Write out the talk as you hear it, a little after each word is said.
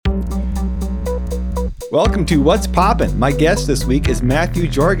Welcome to What's Poppin'. My guest this week is Matthew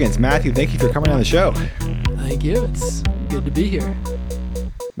Jorgens. Matthew, thank you for coming on the show. Thank you. It's good to be here.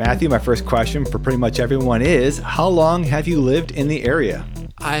 Matthew, my first question for pretty much everyone is, how long have you lived in the area?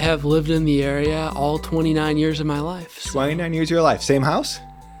 I have lived in the area all 29 years of my life. So 29 years of your life. Same house?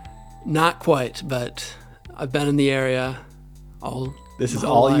 not quite, but I've been in the area all This is my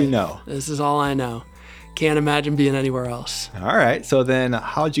all life. you know. This is all I know. Can't imagine being anywhere else. All right. So then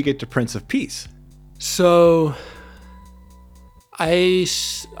how'd you get to Prince of Peace? So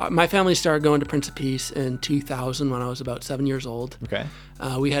my family started going to Prince of Peace in 2000 when I was about 7 years old. Okay.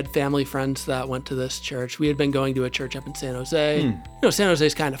 We had family friends that went to this church. We had been going to a church up in San Jose. You know, San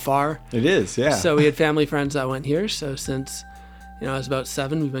Jose's kind of far. It is, yeah. So we had family friends that went here. So since, I was about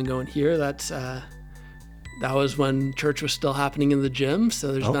 7, we've been going here. That was when church was still happening in the gym.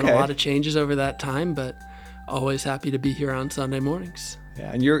 So there's been a lot of changes over that time, but always happy to be here on Sunday mornings.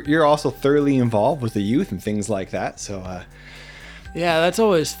 Yeah, and you're also thoroughly involved with the youth and things like that. So yeah, that's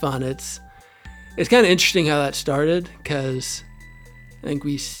always fun. It's kind of interesting how that started, because I think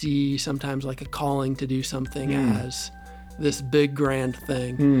we see sometimes like a calling to do something as this big grand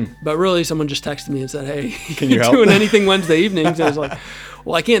thing. But really someone just texted me and said, hey, Can you help? doing anything Wednesday evenings? And I was like,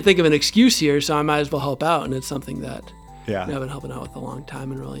 well, I can't think of an excuse here, so I might as well help out. And it's something that I've been helping out with a long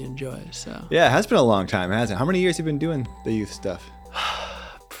time and really enjoy. So yeah, it has been a long time, hasn't it? How many years have you been doing the youth stuff?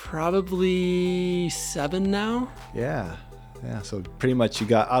 Probably 7 now. Yeah. So pretty much you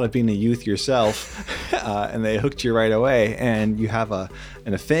got out of being a youth yourself and they hooked you right away, and you have an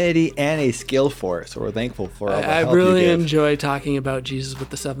affinity and a skill for it. So we're thankful for all the help I really you give. enjoy talking about Jesus with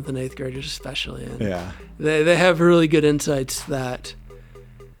the 7th and 8th graders especially. And Yeah. They have really good insights that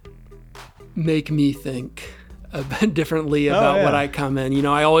make me think a bit differently about what I come in.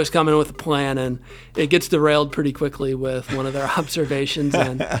 I always come in with a plan, and it gets derailed pretty quickly with one of their observations,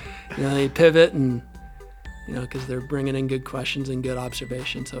 and they pivot, and because they're bringing in good questions and good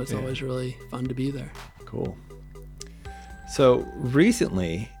observations, so it's always really fun to be there. Cool. So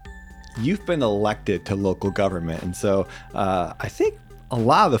recently, you've been elected to local government, and so I think a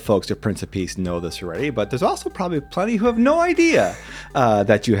lot of the folks at Prince of Peace know this already, but there's also probably plenty who have no idea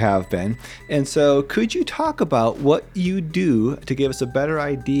that you have been. And so could you talk about what you do to give us a better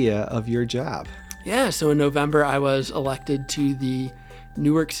idea of your job? Yeah, so in November, I was elected to the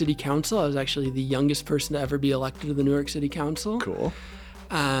Newark City Council. I was actually the youngest person to ever be elected to the Newark City Council. Cool.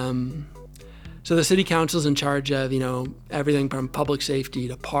 So the city council is in charge of, everything from public safety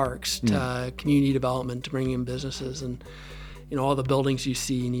to parks to community development to bringing in businesses, and all the buildings you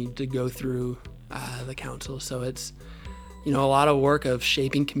see need to go through the council. So it's, a lot of work of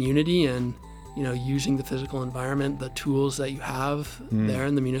shaping community and, using the physical environment, the tools that you have there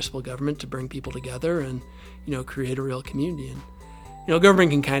in the municipal government to bring people together and, create a real community. And,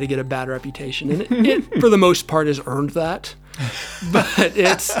 government can kind of get a bad reputation, and it for the most part has earned that. But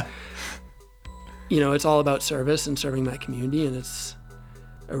it's, it's all about service and serving that community, and it's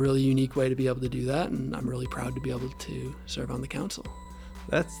a really unique way to be able to do that, and I'm really proud to be able to serve on the council.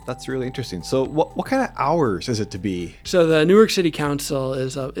 That's really interesting. So what kind of hours is it to be? So the Newark City Council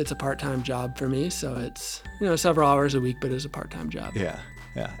it's a part-time job for me, so it's several hours a week, but it's a part-time job. Yeah.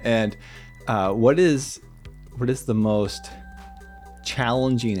 And what is the most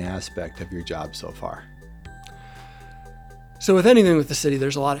challenging aspect of your job so far? So with anything with the city,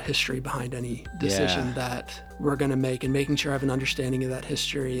 there's a lot of history behind any decision that we're going to make, and making sure I have an understanding of that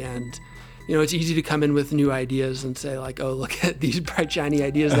history. And, it's easy to come in with new ideas and say like, oh, look at these bright, shiny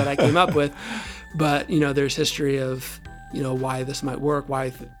ideas that I came up with. But, there's history of, why this might work, why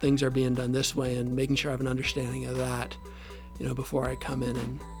things are being done this way, and making sure I have an understanding of that, before I come in.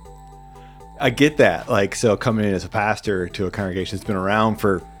 And I get that. Like, so coming in as a pastor to a congregation that's been around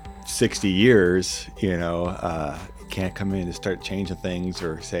for 60 years, you can't come in and start changing things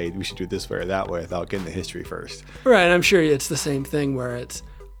or say we should do it this way or that way without getting the history first. Right. I'm sure it's the same thing where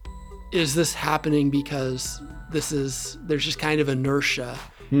is this happening because there's just kind of inertia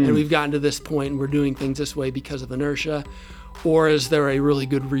and we've gotten to this point and we're doing things this way because of inertia, or is there a really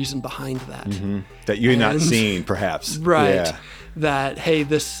good reason behind that? That you're not seeing, perhaps. Right. Yeah. That, hey,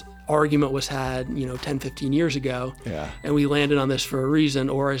 this argument was had, 10, 15 years ago, and we landed on this for a reason,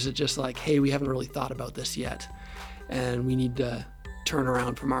 or is it just like, hey, we haven't really thought about this yet, and we need to turn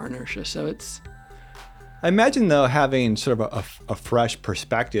around from our inertia. So I imagine, though, having sort of a fresh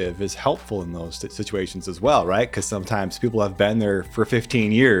perspective is helpful in those situations as well, right? Because sometimes people have been there for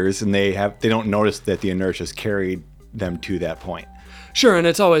 15 years and they don't notice that the inertia's carried them to that point. Sure, and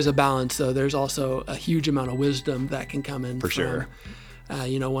it's always a balance, though. There's also a huge amount of wisdom that can come in For sure.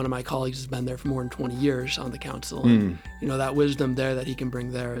 One of my colleagues has been there for more than 20 years on the council. And, that wisdom there that he can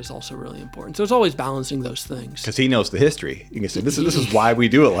bring there is also really important. So it's always balancing those things. Because he knows the history. You can say, this is why we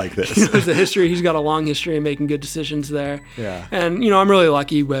do it like this. He knows the history. He's got a long history of making good decisions there. Yeah. And, I'm really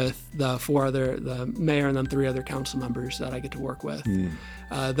lucky with the mayor and then 3 other council members that I get to work with.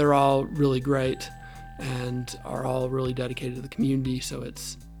 They're all really great and are all really dedicated to the community. So it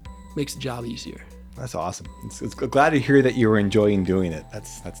makes the job easier. That's awesome. It's glad to hear that you were enjoying doing it.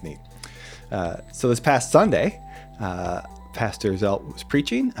 That's neat. So this past Sunday, Pastor Zelt was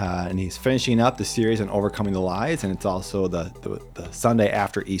preaching, and he's finishing up the series on overcoming the lies, and it's also the Sunday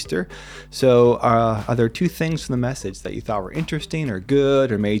after Easter. So are there 2 things from the message that you thought were interesting or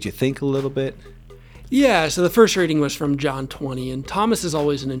good or made you think a little bit? Yeah, so the first reading was from John 20, and Thomas is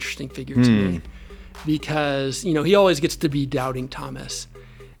always an interesting figure to me because, he always gets to be doubting Thomas.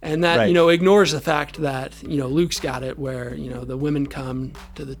 And that, right. Ignores the fact that, Luke's got it where, the women come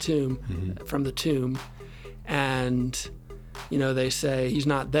to the tomb, from the tomb, and, they say he's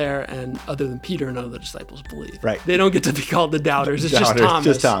not there, and other than Peter, none of the disciples believe. Right. They don't get to be called the doubters. It's just Thomas.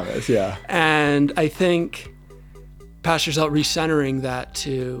 Just Thomas, yeah. And I think Pastor Zelt recentering that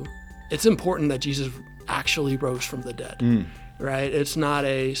to, it's important that Jesus actually rose from the dead, right? It's not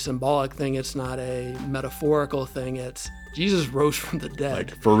a symbolic thing. It's not a metaphorical thing. It's Jesus rose from the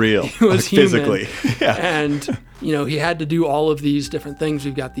dead. Like for real. He was physically. Yeah. And, he had to do all of these different things.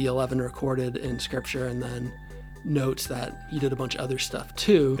 We've got the 11 recorded in Scripture and then notes that he did a bunch of other stuff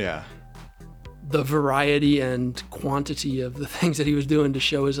too. Yeah. The variety and quantity of the things that he was doing to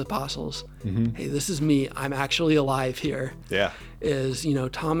show his apostles, hey, this is me. I'm actually alive here. Yeah. Is,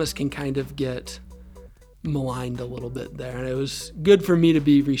 Thomas can kind of get maligned a little bit there. And it was good for me to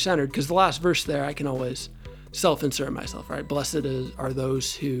be recentered because the last verse there, I can always self-insert myself, right? Blessed are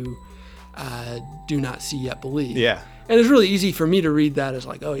those who do not see yet believe. Yeah. And it's really easy for me to read that as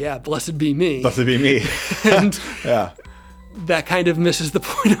like, oh yeah, blessed be me. Blessed be me. And yeah. that kind of misses the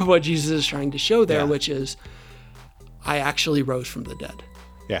point of what Jesus is trying to show there, Yeah. which is I actually rose from the dead.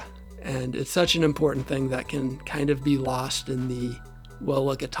 Yeah. And it's such an important thing that can kind of be lost in the, well,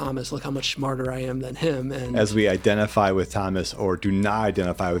 look at Thomas, look how much smarter I am than him. And as we identify with Thomas or do not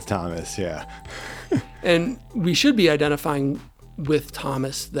identify with Thomas, yeah. And we should be identifying with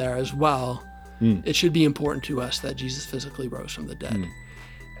Thomas there as well. It should be important to us that Jesus physically rose from the dead.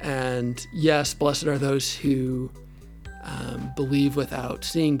 And yes, blessed are those who believe without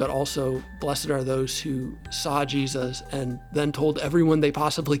seeing, but also blessed are those who saw Jesus and then told everyone they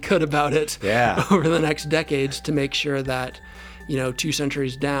possibly could about it over the next decades to make sure that, 2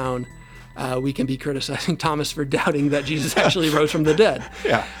 centuries down, we can be criticizing Thomas for doubting that Jesus actually rose from the dead.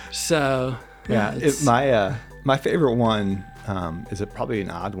 Yeah. So my favorite one is probably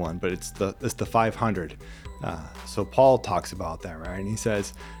an odd one, but it's the 500. So Paul talks about that, right? And he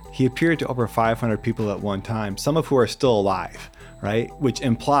says he appeared to over 500 people at one time, some of who are still alive, right? Which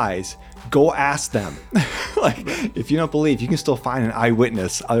implies go ask them. If you don't believe, you can still find an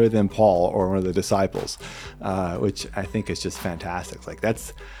eyewitness other than Paul or one of the disciples, which I think is just fantastic. Like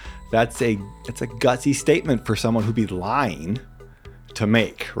that's a gutsy statement for someone who'd be lying to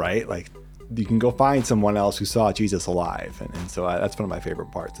make, right? Like you can go find someone else who saw Jesus alive. And so that's one of my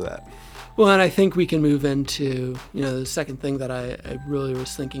favorite parts of that. Well, and I think we can move into, the second thing that I really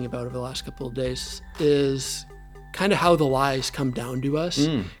was thinking about over the last couple of days is kind of how the lies come down to us.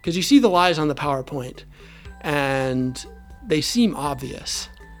 Because you see the lies on the PowerPoint and they seem obvious.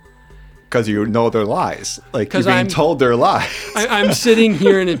 Because you know they're lies. Like you're being told they're lies. I'm sitting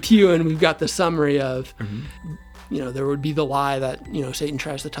here in a pew and we've got the summary of, there would be the lie that, Satan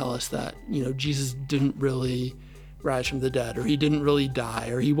tries to tell us that, Jesus didn't really rise from the dead, or he didn't really die,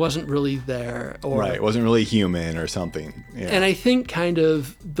 or he wasn't really there, or right, wasn't really human or something. Yeah. And I think kind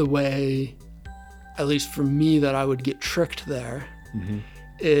of the way, at least for me, that I would get tricked there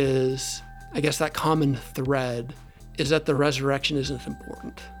is, I guess that common thread is that the resurrection isn't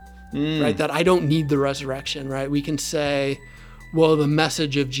important, right? That I don't need the resurrection, right? We can say, well, the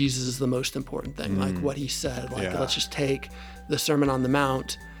message of Jesus is the most important thing, like what he said. Like, let's just take the Sermon on the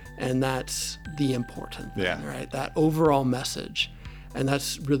Mount, and that's the important thing, right? That overall message. And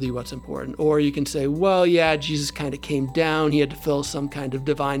that's really what's important. Or you can say, well, yeah, Jesus kind of came down. He had to fill some kind of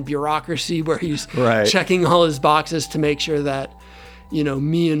divine bureaucracy where he's checking all his boxes to make sure that,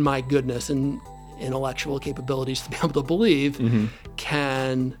 me and my goodness and intellectual capabilities to be able to believe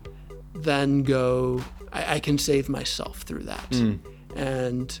can then go, I can save myself through that.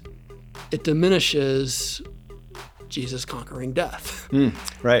 And it diminishes Jesus conquering death.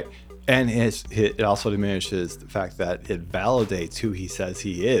 Right. And it also diminishes the fact that it validates who he says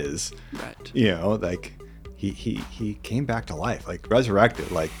he is. Right. Like he came back to life, like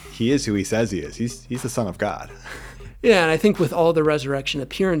resurrected. Like he is who he says he is. He's the Son of God. Yeah, and I think with all the resurrection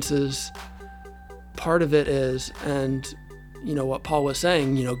appearances, part of it is, and what Paul was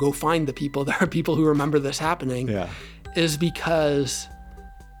saying, go find the people. There are people who remember this happening. Yeah. Is because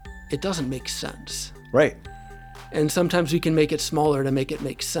it doesn't make sense. Right. And sometimes we can make it smaller to make it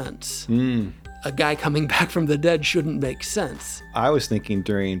make sense. A guy coming back from the dead shouldn't make sense. I was thinking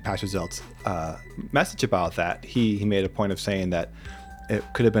during Pastor Zelt's message about that, he made a point of saying that it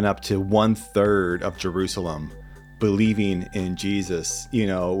could have been up to 1/3 of Jerusalem believing in Jesus,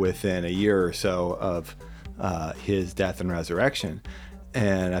 within a year or so of his death and resurrection.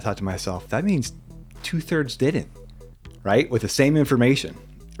 And I thought to myself, that means 2/3 didn't, right? With the same information,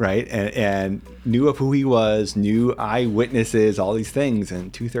 right? And knew of who he was, knew eyewitnesses, all these things,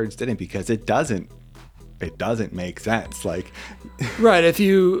 and 2/3 didn't, because it doesn't make sense. Like, right.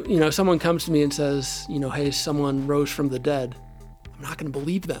 If someone comes to me and says, hey, someone rose from the dead, I'm not going to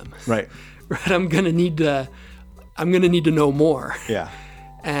believe them. Right. Right. I'm going to need to know more. Yeah.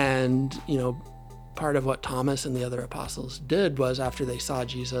 And, part of what Thomas and the other apostles did was, after they saw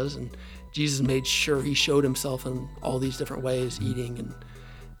Jesus, and Jesus made sure he showed himself in all these different ways, eating and,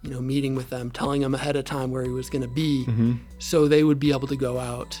 meeting with them, telling them ahead of time where he was going to be, so they would be able to go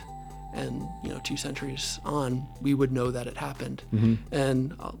out. And, 2 centuries on, we would know that it happened.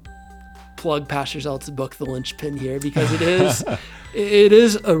 And I'll plug Pastor Zelt's book, The Linchpin, here, because it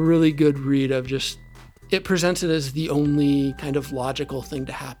is a really good read of just, it presents it as the only kind of logical thing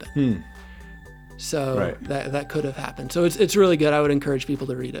to happen. So right. that could have happened. So it's really good. I would encourage people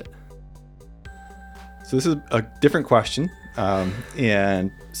to read it. So this is a different question.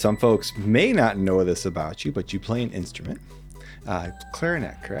 And some folks may not know this about you, but you play an instrument.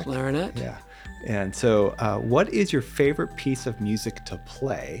 Clarinet, correct? Clarinet. Yeah. And so what is your favorite piece of music to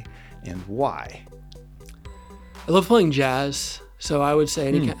play, and why? I love playing jazz. So I would say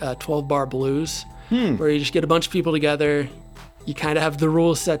any 12-bar blues, where you just get a bunch of people together, you kind of have the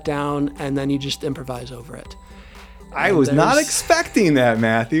rules set down, and then you just improvise over it. I was not expecting that,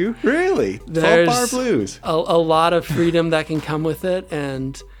 Matthew. Really? 12-bar blues. A lot of freedom that can come with it,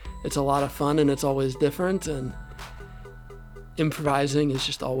 and it's a lot of fun, and it's always different, and improvising is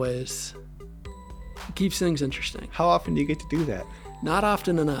just always keeps things interesting. How often do you get to do that? Not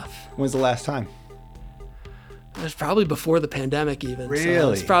often enough. When's the last time? It was probably before the pandemic even. Really? So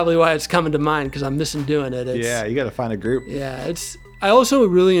that's probably why it's coming to mind, because I'm missing doing it. Yeah, you got to find a group. Yeah, I also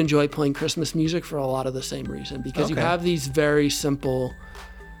really enjoy playing Christmas music for a lot of the same reason, because you have these very simple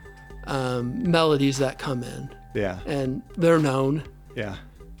melodies that come in. Yeah. And they're known. Yeah.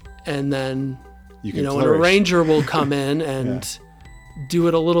 And then, an arranger will come in and do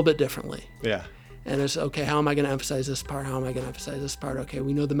it a little bit differently. Yeah. And it's, okay, how am I going to emphasize this part? How am I going to emphasize this part? Okay,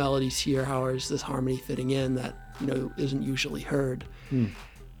 we know the melody's here. How is this harmony fitting in that, isn't usually heard?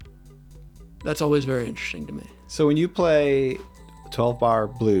 That's always very interesting to me. So when you play 12-bar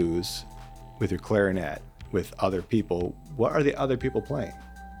blues with your clarinet with other people, what are the other people playing?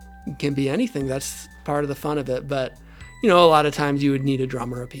 It can be anything. That's part of the fun of it. But, a lot of times you would need a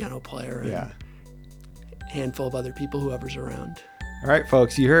drummer, a piano player, and a handful of other people, whoever's around. All right,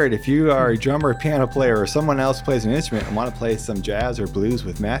 folks, you heard. If you are a drummer, piano player, or someone else plays an instrument and want to play some jazz or blues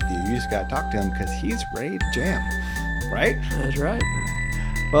with Matthew, you just got to talk to him, because he's ready to jam, right? That's right.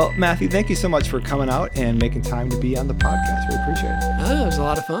 Well, Matthew, thank you so much for coming out and making time to be on the podcast. We appreciate it. It was a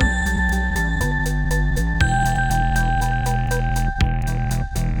lot of fun.